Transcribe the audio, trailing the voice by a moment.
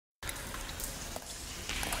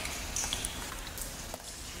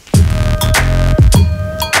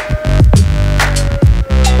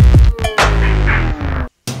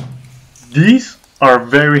These are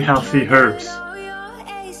very healthy herbs.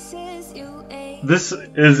 This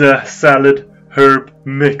is a salad herb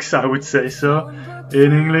mix, I would say so.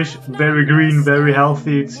 In English, very green, very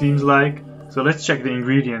healthy it seems like. So let's check the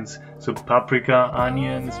ingredients. So paprika,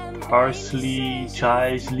 onions, parsley,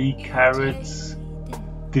 chives, leek, carrots,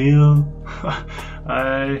 dill.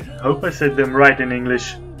 I hope I said them right in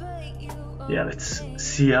English. Yeah, let's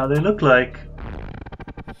see how they look like.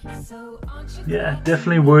 Yeah,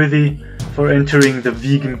 definitely worthy for entering the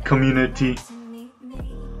vegan community.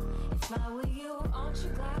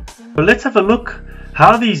 But let's have a look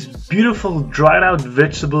how these beautiful dried out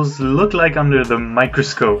vegetables look like under the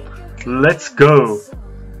microscope. Let's go!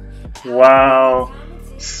 Wow!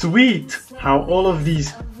 Sweet! How all of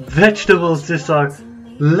these vegetables just are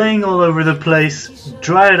laying all over the place,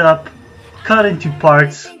 dried up, cut into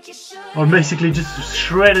parts, or basically just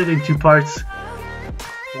shredded into parts.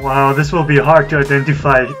 Wow, this will be hard to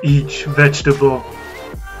identify each vegetable.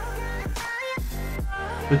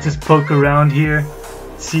 Let's just poke around here,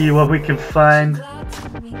 see what we can find.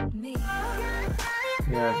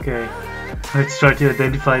 Yeah, okay. Let's try to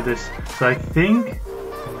identify this. So I think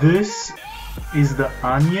this is the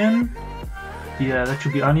onion. Yeah, that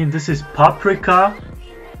should be onion. This is paprika.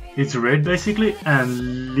 It's red basically.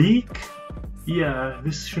 And leek. Yeah,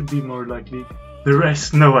 this should be more like leek. The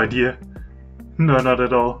rest, no idea. No, not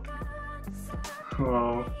at all.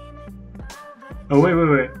 Oh. Oh,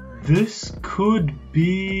 wait. This could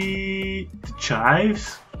be the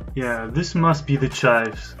chives? Yeah, this must be the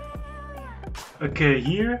chives. Okay,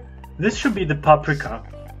 here. This should be the paprika.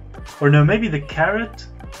 Or no, maybe the carrot?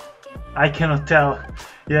 I cannot tell.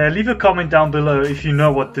 Yeah, leave a comment down below if you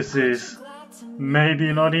know what this is.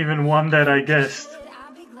 Maybe not even one that I guessed.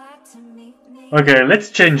 Okay, let's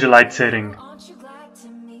change the light setting.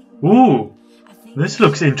 Ooh, this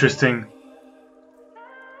looks interesting.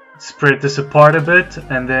 Spread this apart a bit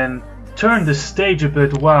and then turn the stage a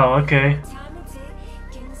bit. Wow, okay.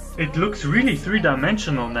 It looks really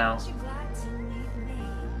three-dimensional now.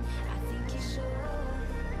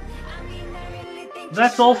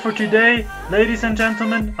 That's all for today, ladies and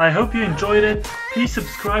gentlemen. I hope you enjoyed it. Please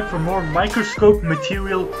subscribe for more microscope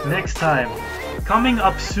material next time. Coming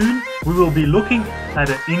up soon, we will be looking at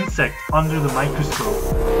an insect under the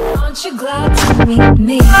microscope. Aren't you glad to meet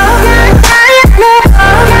me?